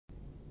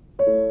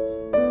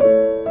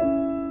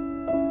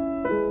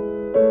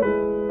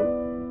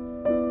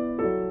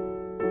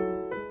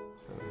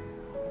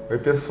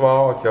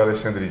pessoal, aqui é o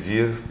Alexandre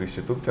Dias, do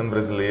Instituto Piano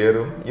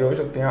Brasileiro, e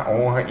hoje eu tenho a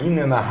honra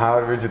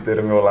inenarrável de ter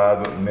ao meu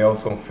lado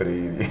Nelson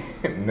Freire.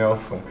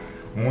 Nelson,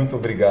 muito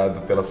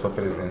obrigado pela sua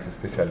presença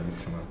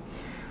especialíssima.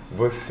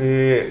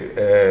 Você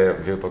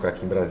veio tocar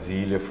aqui em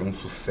Brasília, foi um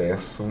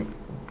sucesso.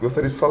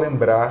 Gostaria de só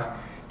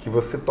lembrar que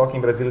você toca em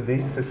Brasília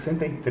desde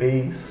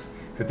 63.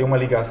 Você tem uma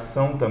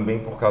ligação também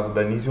por causa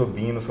da Nise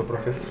Obino, sua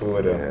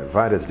professora.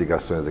 Várias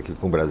ligações aqui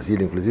com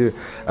Brasília. Inclusive,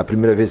 a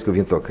primeira vez que eu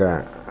vim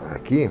tocar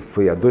aqui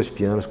foi a 2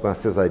 pianos com a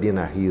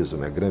Cesarina Riso,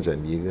 minha grande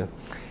amiga,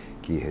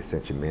 que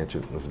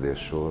recentemente nos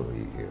deixou,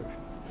 e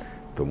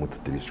estou muito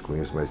triste com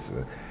isso, mas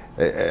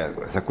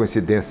essa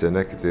coincidência,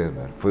 né? Quer dizer,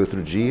 foi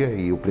outro dia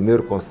e o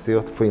primeiro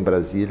concerto foi em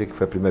Brasília, que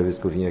foi a primeira vez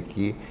que eu vim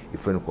aqui, e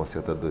foi no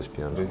concerto a 2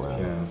 pianos. 2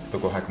 pianos. Você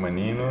tocou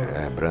Rachmanino?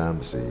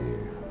 Brahms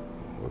e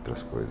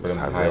outras coisas.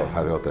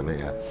 Ravel também,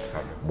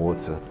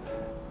 Mozart.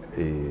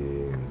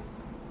 E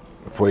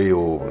foi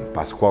o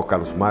Pascoal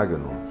Carlos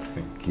Magno,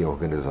 sim, que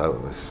organizava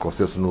esses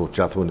concertos no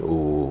Teatro,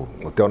 o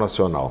Hotel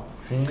Nacional.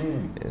 Sim.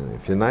 Em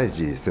finais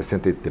de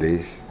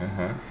 63.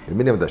 Eu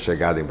me lembro da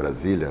chegada em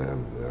Brasília,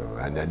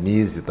 a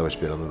Nise estava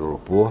esperando no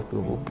aeroporto,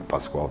 o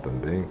Pascoal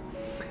também.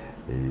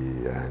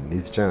 E a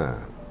Nise tinha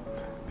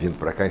vindo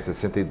para cá em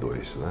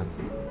 62, né?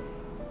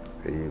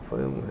 E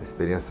foi uma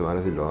experiência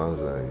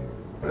maravilhosa.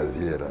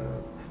 Brasília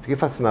Fiquei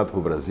fascinado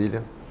por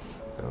Brasília,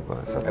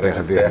 essa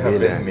terra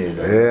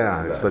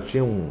vermelha. Só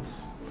tinha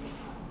uns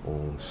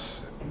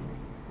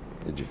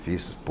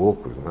edifícios,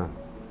 poucos, né?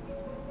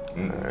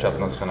 O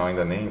Teatro Nacional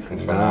ainda nem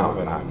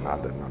funcionava?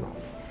 Nada.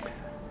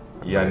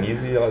 E a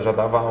Nise, ela já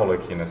dava aula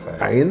aqui nessa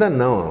época? Ainda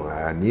não.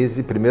 A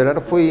Nise, primeiro,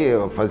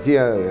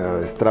 fazia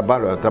esse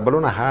trabalho, ela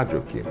trabalhou na rádio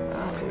aqui.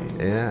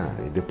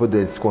 E depois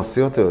desse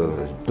concerto,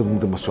 todo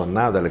mundo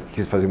emocionado, ela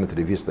quis fazer uma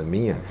entrevista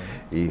minha,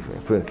 e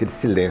foi aquele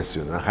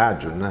silêncio na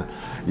rádio, né?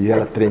 E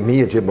ela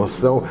tremia de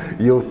emoção,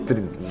 e eu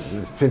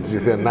sem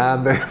dizer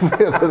nada,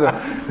 foi uma coisa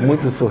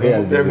muito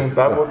surrealista. Eu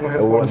perguntava, o outro não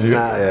respondia.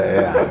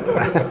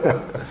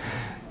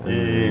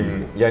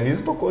 E a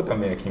Nise tocou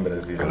também aqui em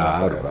Brasília.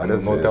 Claro, várias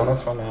vezes. No Hotel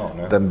Nacional,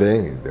 né?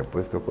 Também,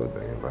 depois tocou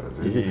também várias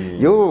vezes.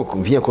 E eu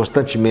vinha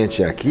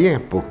constantemente aqui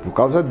por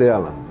causa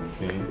dela.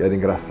 Sim. E era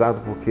engraçado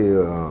porque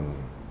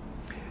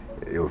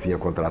eu vinha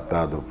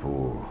contratado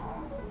por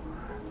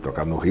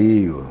tocar no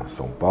Rio,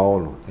 São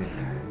Paulo,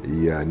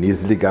 e a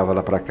Nise ligava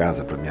lá para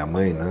casa, para minha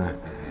mãe, né?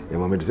 E a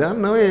mamãe dizia,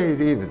 não,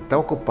 ele está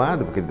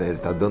ocupado, porque ele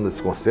está dando esse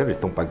concerto, eles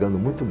estão pagando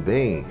muito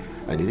bem.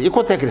 A Nise, e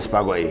quanto é que eles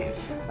pagam aí?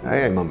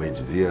 Aí a mamãe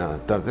dizia,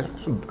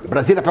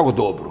 Brasília paga o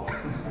dobro.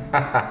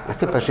 Eu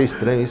sempre achei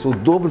estranho isso, o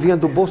dobro vinha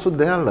do bolso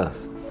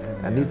delas.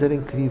 A Nise era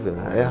incrível,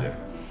 né?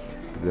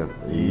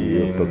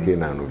 E eu toquei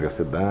na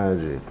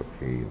universidade,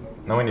 toquei...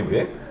 Na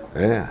UNB?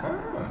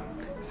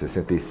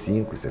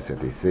 65,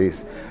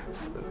 66.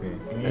 Sim.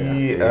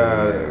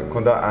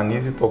 Quando a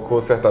Nise tocou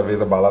certa vez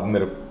a balada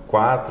número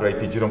 4, aí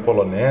pediram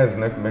polonese,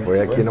 né? Como é que foi?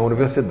 Aqui na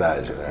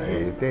universidade,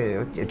 né?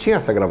 Eu tinha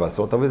essa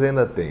gravação, talvez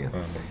ainda tenha.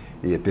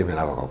 E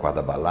terminava com a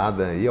 4ª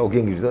balada e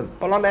alguém gritando,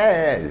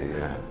 polonese.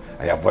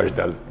 Aí a voz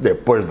dela,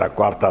 depois da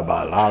 4ª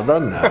balada,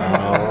 não.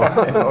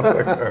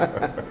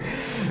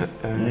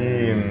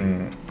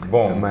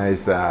 Bom,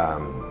 mas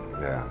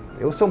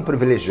eu sou um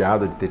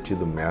privilegiado de ter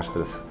tido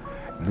mestras,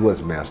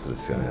 2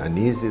 mestras. A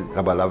Nise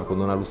trabalhava com a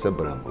dona Lúcia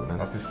Branco, né?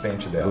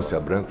 Assistente dela. Lúcia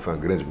Branco foi uma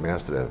grande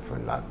mestra, foi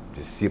lá,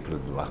 discípula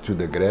do Arthur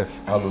de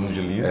Greff. Aluno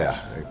de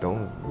Liszt.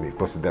 Então me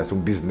considero um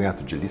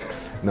bisneto de Liszt.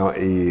 Não,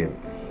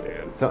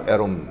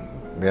 eram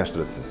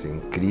mestras assim,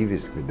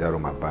 incríveis, que me deram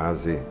uma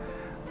base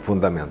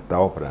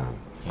fundamental para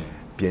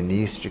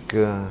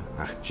pianística,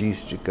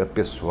 artística,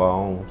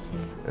 pessoal,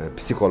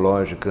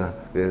 psicológica.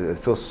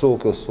 Se eu sou o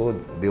que eu sou,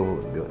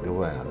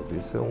 deu a elas.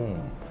 Isso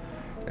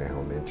é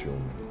realmente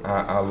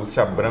A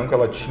Lúcia Branco,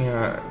 ela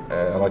tinha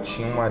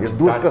uma... E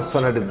 2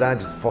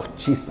 personalidades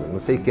fortíssimas, não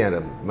sei quem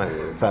era, mas,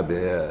 sabe...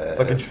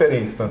 Só que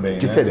diferentes também,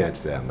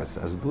 diferentes, né? Mas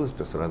as 2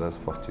 personalidades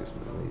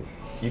fortíssimas.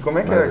 E como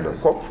é que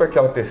qual foi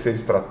aquela terceira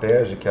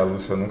estratégia que a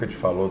Lúcia nunca te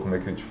falou, como é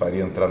que a gente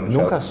faria entrar no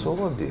teatro? Nunca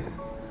soube.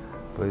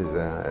 Pois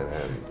é.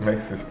 Como é que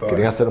essa história?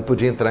 Criança não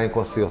podia entrar em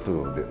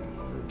concerto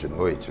de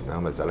noite, né?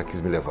 Mas ela quis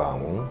me levar a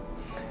um.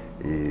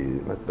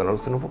 Mas, dona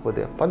Lúcia, não vou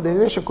poder.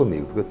 Deixa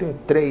comigo, porque eu tenho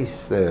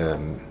 3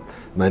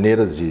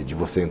 maneiras de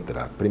você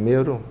entrar.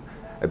 Primeiro,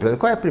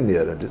 qual é a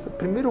primeira? Diz,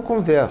 primeiro eu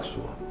converso.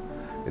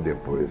 E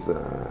depois,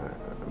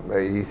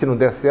 e se não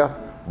der certo?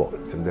 Bom,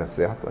 se não der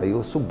certo, aí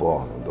eu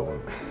suborno.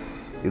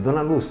 E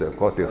dona Lúcia,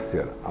 qual a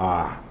terceira?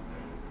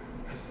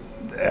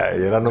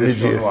 Ela não me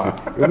disse.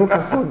 Eu nunca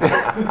soube.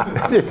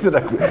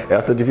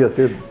 Essa devia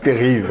ser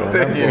terrível,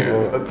 né?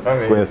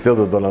 Exatamente.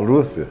 Conhecendo a dona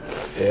Lúcia.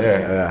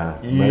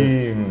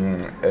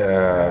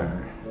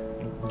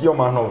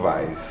 Guiomar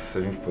Novaes, se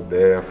a gente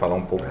puder falar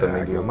um pouco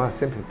também do... Guiomar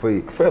sempre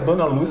foi... Foi a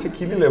dona Lúcia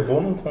que lhe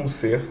levou num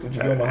concerto de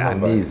Guiomar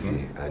Novaes.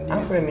 A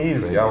Nise. Foi a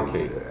Nise,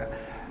 ok.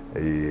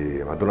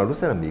 E a dona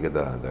Lúcia era amiga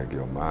da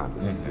Guiomar,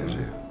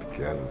 desde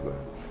pequenos, né?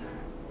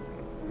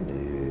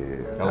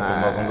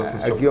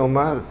 A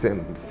Guiomar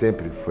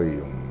sempre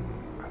foi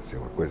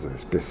uma coisa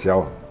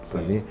especial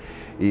para mim.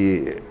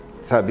 E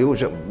sabe, eu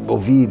já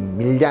ouvi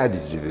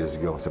milhares de vezes,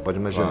 Guiomar, você pode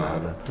imaginar,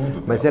 né?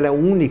 Tudo, mas ela é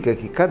única,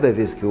 que cada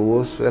vez que eu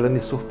ouço, ela me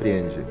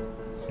surpreende,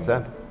 sim,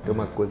 sabe? É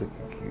uma coisa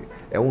que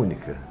é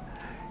única.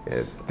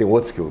 Tem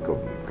outros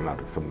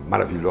claro, que são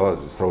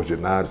maravilhosos,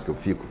 extraordinários, que eu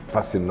fico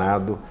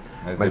fascinado,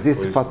 mas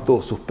esse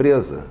fator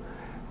surpresa,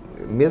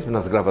 mesmo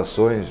nas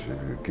gravações,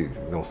 que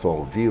não são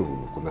ao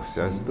vivo,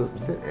 comerciais,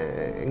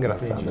 é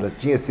engraçado. Entendi. Ela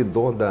tinha esse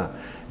dom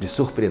de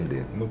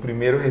surpreender. No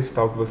primeiro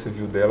recital que você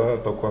viu dela, ela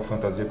tocou a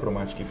Fantasia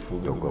Cromática e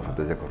Fuga. Tocou a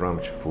Fantasia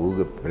Cromática e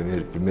Fuga,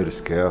 primeiro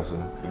esquerzo.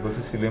 E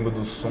você se lembra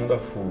do som da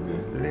fuga?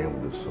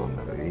 Lembro do som,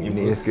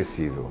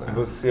 inesquecível. E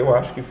você, eu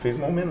acho que fez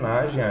uma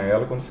homenagem a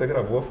ela quando você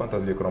gravou a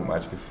Fantasia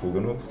Cromática e Fuga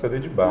no CD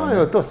de bar.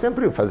 Eu estou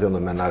sempre fazendo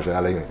homenagem a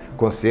ela,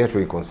 consciente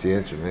ou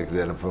inconsciente, né?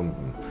 Ela foi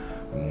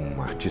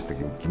um artista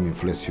que me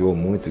influenciou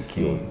muito e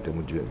que eu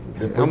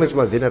tenho realmente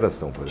uma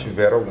veneração por ela.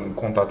 Tiveram algum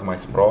contato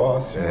mais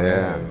próximo?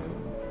 Né?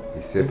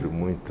 E sempre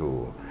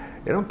muito...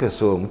 Era uma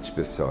pessoa muito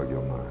especial,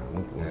 Guiomar.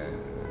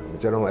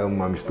 Era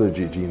uma mistura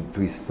de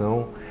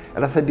intuição.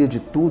 Ela sabia de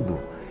tudo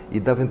e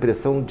dava a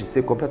impressão de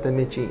ser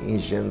completamente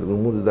ingênua no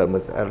mundo da...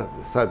 Mas ela,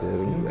 sabe,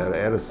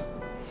 ela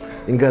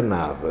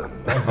enganava.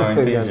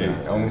 Entendi.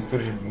 É uma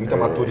mistura de muita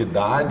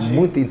maturidade.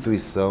 Muita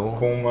intuição.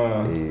 Com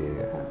uma...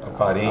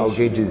 aparente.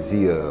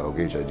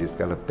 Alguém já disse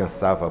que ela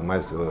pensava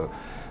mais,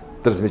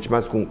 transmitia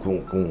mais com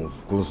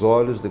os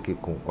olhos do que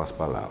com as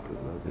palavras.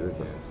 Né?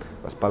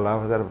 As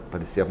palavras, ela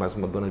parecia mais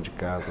uma dona de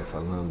casa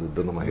falando,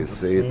 dando uma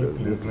receita,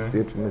 muito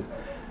simples, mas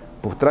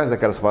por trás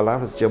daquelas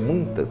palavras tinha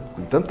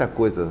tanta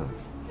coisa.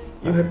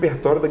 E o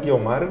repertório da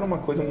Guiomar era uma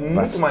coisa muito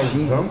mais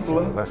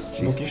ampla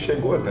do que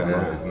chegou até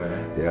nós,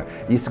 né?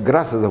 Isso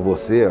graças a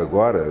você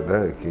agora,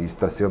 né, que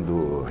está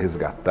sendo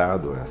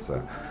resgatado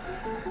essa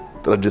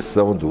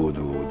tradição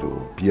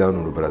do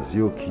piano no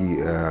Brasil, que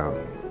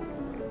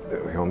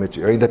realmente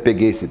eu ainda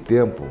peguei esse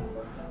tempo.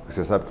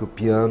 Você sabe que o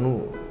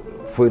piano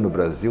foi no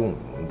Brasil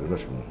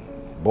durante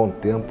um bom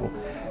tempo,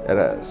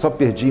 só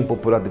perdia em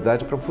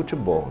popularidade para o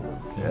futebol.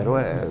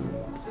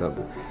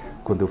 Sabe,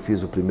 quando eu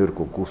fiz o primeiro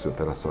concurso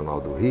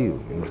internacional do Rio,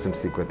 em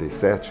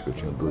 1957, que eu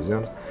tinha 12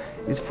 anos,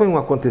 isso foi um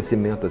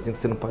acontecimento assim que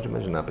você não pode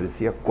imaginar,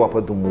 parecia a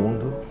Copa do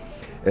Mundo.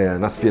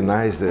 Nas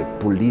finais,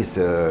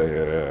 polícia,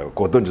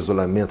 cordão de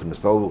isolamento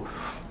municipal, o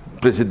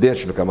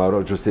presidente do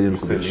camarote, Juscelino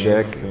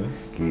Kubitschek,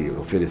 que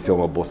ofereceu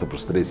uma bolsa para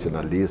os 3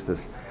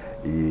 finalistas,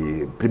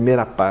 e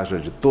primeira página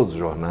de todos os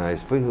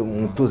jornais, foi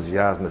um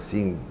entusiasmo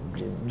assim,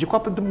 de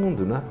Copa do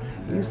Mundo, né?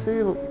 Isso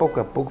aí, pouco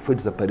a pouco foi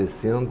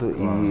desaparecendo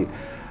e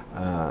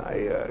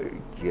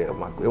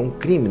é um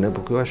crime, né?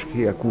 Porque eu acho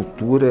que a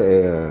cultura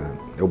é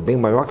o bem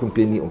maior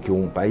que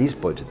um país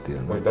pode ter.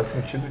 Né? Pode dar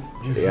sentido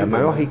de vida. É a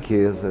maior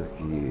riqueza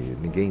que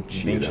ninguém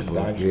tira,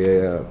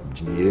 porque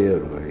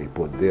dinheiro e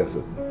poder,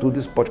 tudo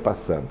isso pode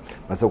passar.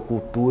 Mas a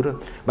cultura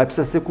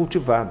precisa ser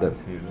cultivada.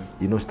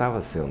 E não estava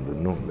sendo,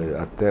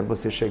 até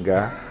você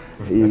chegar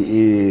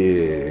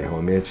e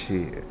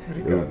realmente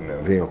eu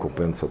venho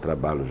acompanhando o seu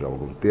trabalho já há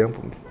algum tempo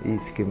e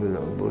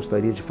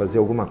gostaria de fazer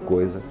alguma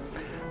coisa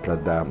para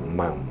dar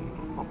uma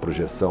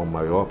projeção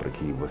maior, para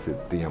que você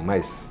tenha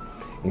mais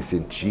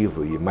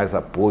incentivo e mais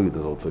apoio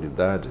das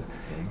autoridades.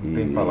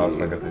 Tem palavras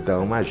para agradecer.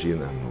 Então,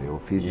 imagina, eu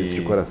fiz isso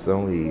de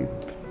coração e...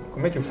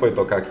 Como é que foi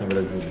tocar aqui em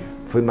Brasília?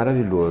 Foi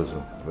maravilhoso.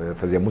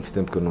 Fazia muito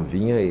tempo que eu não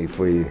vinha e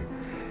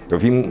eu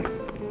vim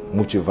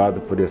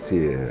motivado por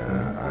esse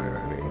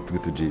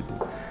intuito de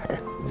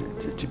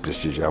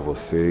prestigiar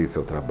você e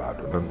seu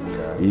trabalho. Né?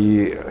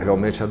 E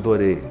realmente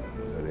adorei.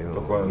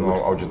 Tocou no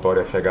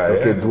auditório FHE.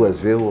 Toquei 2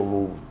 vezes.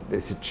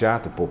 Esse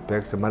teatro,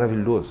 Poppex, é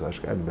maravilhoso. Acho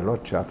que é o melhor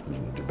teatro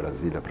de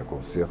Brasília para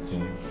concerto.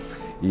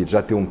 E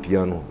já tem um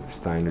piano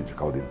Stein de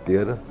cauda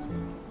inteira,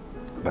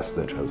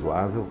 bastante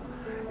razoável.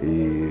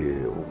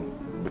 E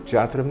o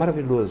teatro é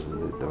maravilhoso.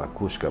 Tem uma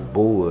acústica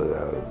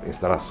boa,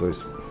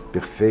 instalações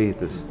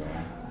perfeitas.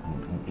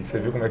 E você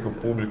viu como é que o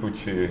público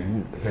te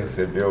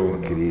recebeu?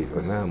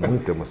 Incrível, né?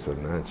 Muito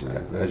emocionante.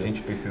 A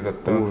gente precisa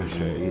tanto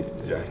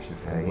de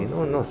artistas. E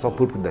não só o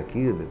público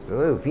daqui,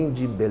 eu vim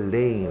de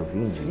Belém, eu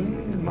vim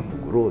de Mato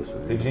Grosso,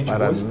 teve gente de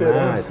Paraná, Boa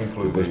Esperança,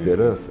 inclusive. Boa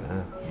Esperança,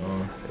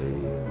 Nossa.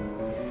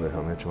 E foi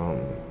realmente uma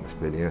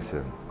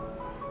experiência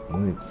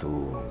muito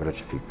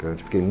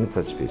gratificante. Fiquei muito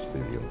satisfeito de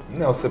ter vindo.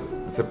 Não,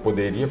 você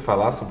poderia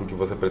falar sobre o que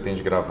você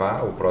pretende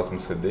gravar, o próximo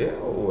CD,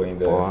 ou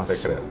ainda é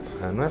secreto?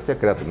 Não é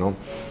secreto, não.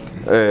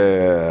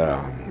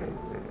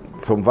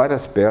 São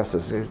várias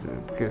peças.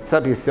 Porque,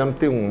 sabe, esse ano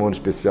tem um ano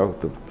especial,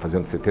 estou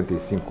fazendo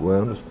 75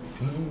 anos.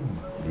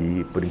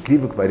 E, por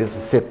incrível que pareça,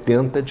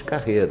 70 de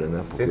carreira,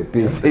 né? Porque eu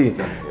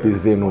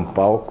pisei num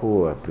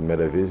palco a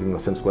primeira vez em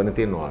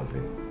 1949.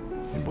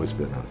 Em Boa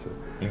Esperança.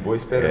 Em Boa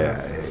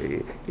Esperança.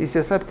 E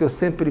você sabe que eu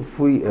sempre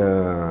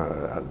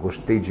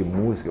gostei de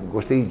música,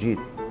 gostei de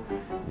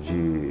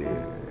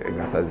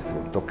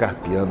tocar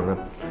piano, né?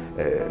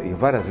 Em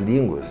várias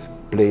línguas,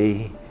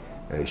 play,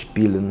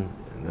 spielen,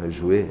 né?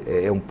 Jouer,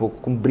 é um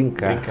pouco como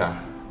brincar.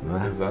 Brincar,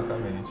 não é?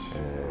 Exatamente.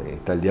 Em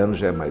italiano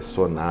já é mais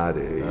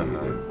sonare,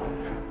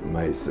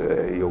 mas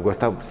eu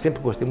sempre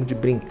gostei muito de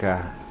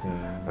brincar,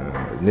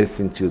 nesse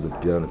sentido, do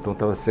piano. Então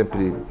estava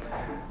sempre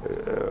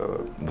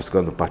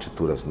buscando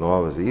partituras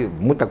novas, e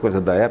muita coisa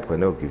da época,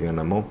 né, o que vinha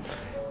na mão.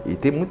 E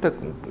tem muita,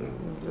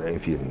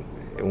 enfim,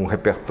 um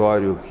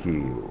repertório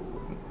que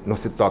não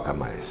se toca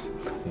mais,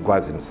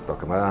 quase não se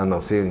toca mais, a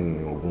não ser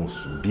em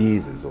alguns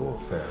bises,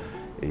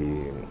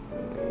 e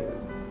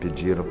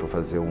pediram para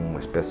fazer uma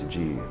espécie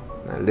de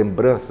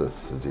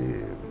lembranças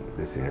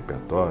desse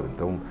repertório,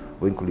 então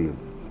vou incluir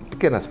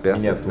pequenas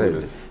peças,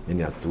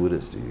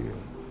 miniaturas de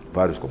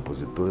vários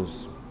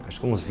compositores, acho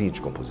que uns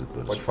 20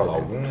 compositores. Pode falar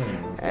algum?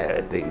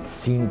 Tem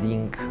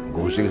Sinding,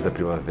 Gorjeios da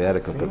Primavera,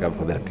 que eu tocava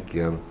quando era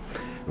pequeno,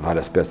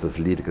 várias peças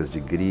líricas de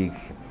Grieg.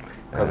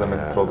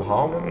 Casamento de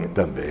Trollhauer?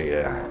 Também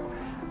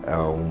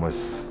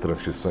umas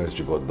transcrições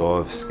de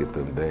Godowsky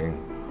também.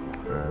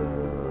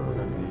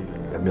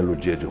 A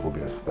melodia de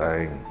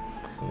Rubinstein.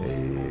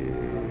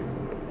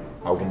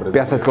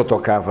 Peças que eu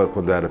tocava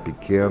quando eu era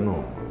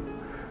pequeno,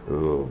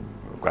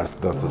 com as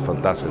danças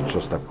fantásticas de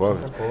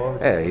Shostakovich.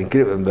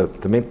 Incrível,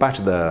 também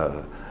parte da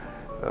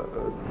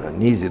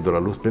Nise e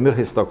Lúcia. O primeiro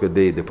recital que eu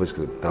dei depois que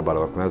eu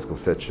trabalhava com elas, com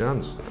 7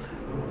 anos,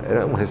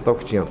 era um recital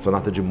que tinha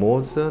sonata de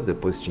Mozart,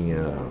 depois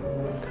tinha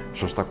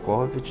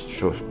Shostakovich,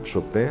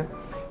 Chopin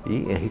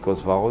e Henrique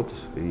Oswald,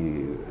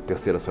 e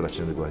terceira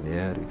sonatina de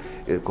Guarnieri.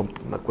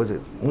 Uma coisa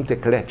muito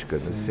eclética,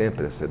 né?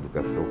 Sempre essa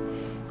educação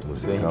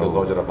musical. Henrique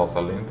Oswald era valsa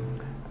lenta?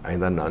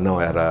 Ainda não,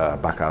 era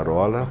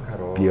Barcarola,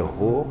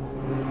 Pierrot,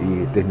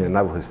 e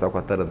terminava o recital com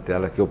a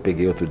tarantela que eu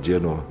peguei outro dia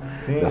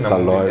nessa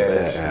loja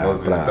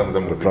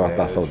para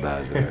matar a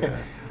saudade.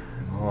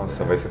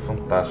 Nossa, vai ser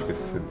fantástico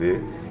esse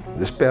CD.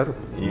 Espero.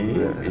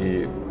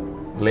 E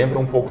lembra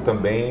um pouco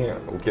também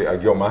o que a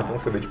Guiomar tem um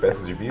CD de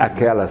peças de vídeo?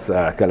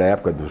 Aquela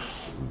época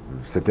dos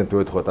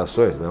 78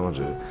 rotações, né,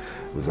 onde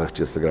os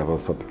artistas gravavam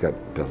só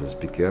peças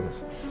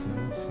pequenas.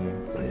 Sim.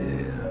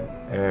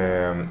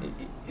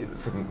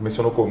 Você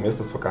mencionou o começo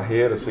da sua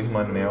carreira, sua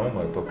irmã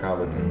Nelma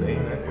tocava também,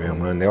 né? Minha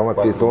irmã Nelma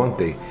fez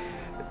ontem,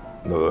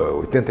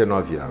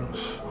 89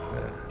 anos.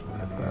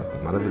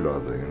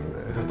 Maravilhosa.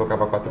 Vocês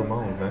tocavam a 4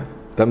 mãos, né?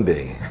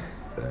 Também.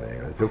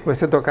 Eu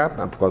comecei a tocar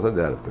por causa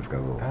dela, porque eu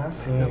ficava...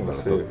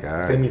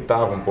 Você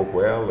imitava um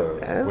pouco ela?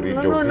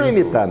 Não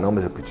imitar, não,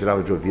 mas eu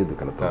tirava de ouvido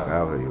que ela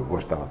tocava, e eu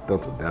gostava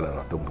tanto dela, ela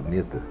era tão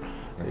bonita.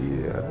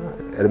 E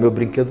era meu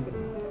brinquedo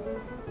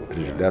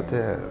predileto,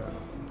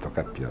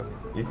 tocar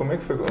piano. E como é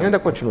que foi? Ainda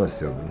continua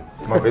sendo.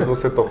 Uma vez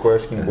você tocou,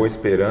 acho que em Boa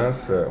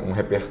Esperança, um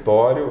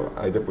repertório,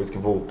 aí depois que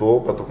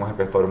voltou para tocar um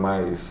repertório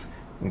mais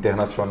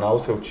internacional,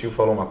 seu tio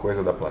falou uma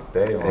coisa da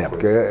plateia?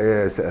 Porque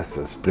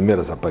essas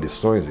primeiras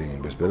aparições em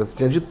Boa Esperança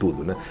tinha de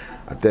tudo, né?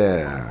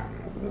 Até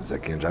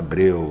Zequinha de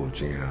Abreu,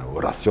 tinha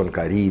Oração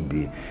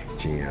Caribe,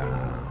 tinha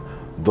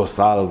Dos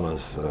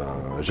Almas,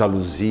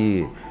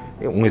 Jalousie,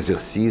 um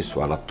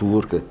exercício, a la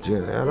turca,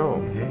 era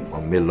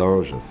uma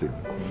melange, assim.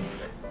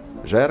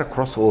 Já era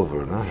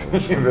crossover, né?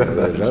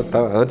 Já está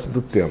antes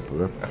do tempo,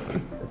 né?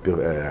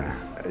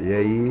 E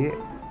aí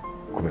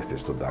comecei a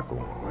estudar com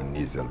a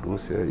Nise e a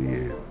Lúcia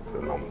e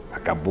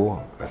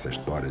acabou essa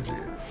história de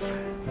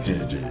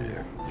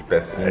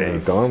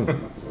pecinhas. Então,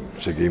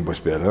 cheguei em Boa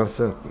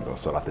Esperança, na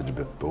sonata de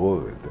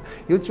Beethoven.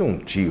 E eu tinha um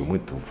tio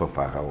muito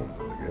fanfarrão,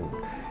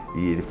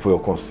 e ele foi ao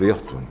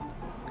concerto,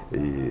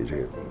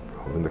 e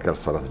ouvindo aquela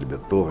sonata de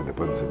Beethoven,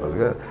 depois não sei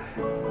mais,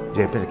 de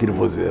repente aquele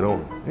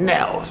vozeirão,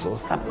 Nelson,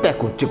 sapé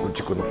com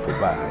tico-tico no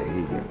fubá.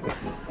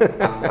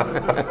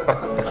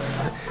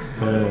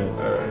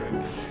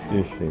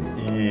 Enfim.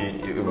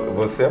 E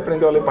você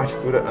aprendeu a ler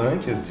partitura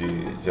antes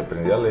de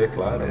aprender a ler,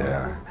 claro,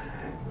 né?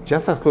 Tinha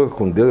essa coisa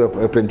com Deus,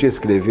 eu aprendi a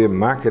escrever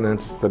máquina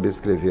antes de saber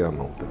escrever à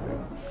mão também.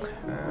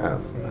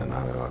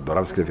 Eu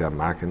adorava escrever à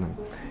máquina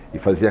e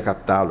fazia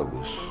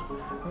catálogos.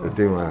 Eu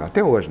tenho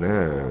até hoje,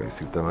 né,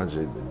 escrita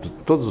de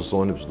todos os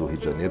ônibus do Rio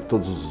de Janeiro,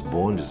 todos os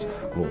bondes,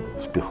 com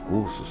os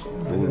percursos,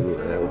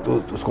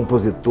 os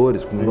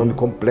compositores com o nome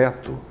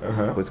completo,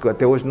 coisa que eu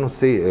até hoje não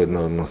sei,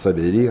 não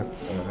saberia.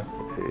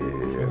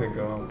 Que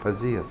legal.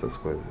 Fazia essas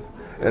coisas.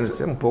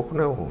 É um pouco,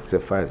 não, você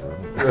faz. Né?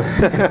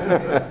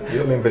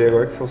 Eu lembrei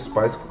agora que seus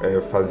pais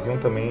faziam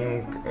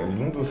também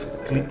lindos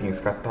clippings,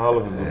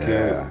 catálogos do que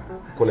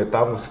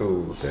coletavam os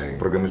seus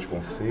programas de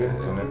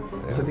concerto, né?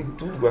 Você tem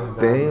tudo guardado.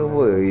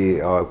 Tenho, né? E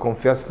eu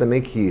confesso também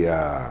que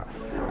a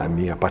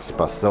minha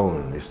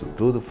participação nisso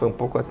tudo foi um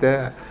pouco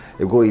até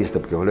egoísta,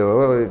 porque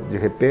de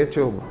repente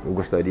eu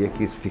gostaria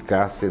que isso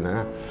ficasse,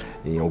 né,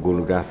 em algum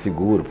lugar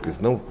seguro, porque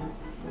senão,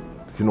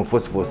 se não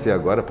fosse você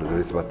agora, por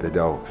exemplo, esse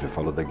material que você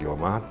falou da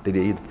Guiomar,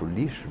 teria ido para o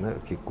lixo, né?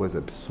 Que coisa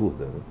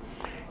absurda, né?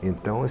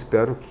 Então,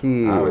 espero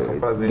que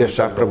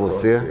deixar para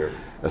você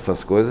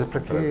essas coisas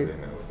para que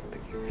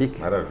fique.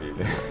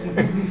 Maravilha.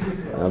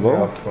 Tá bom?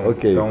 Nelson,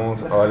 ok. Então,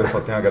 olha, só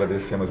tenho a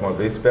agradecer mais uma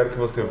vez. Espero que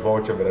você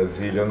volte a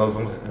Brasília. Nós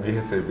vamos lhe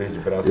receber de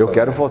braços abertos.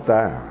 Quero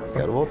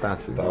voltar,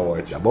 sim. Tá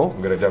ótimo. Tá bom?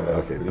 Um grande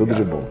abraço. Okay, tudo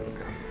de bom.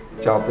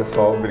 Tchau,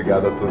 pessoal.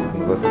 Obrigado a todos que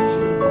nos assistiram.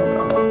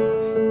 Um abraço.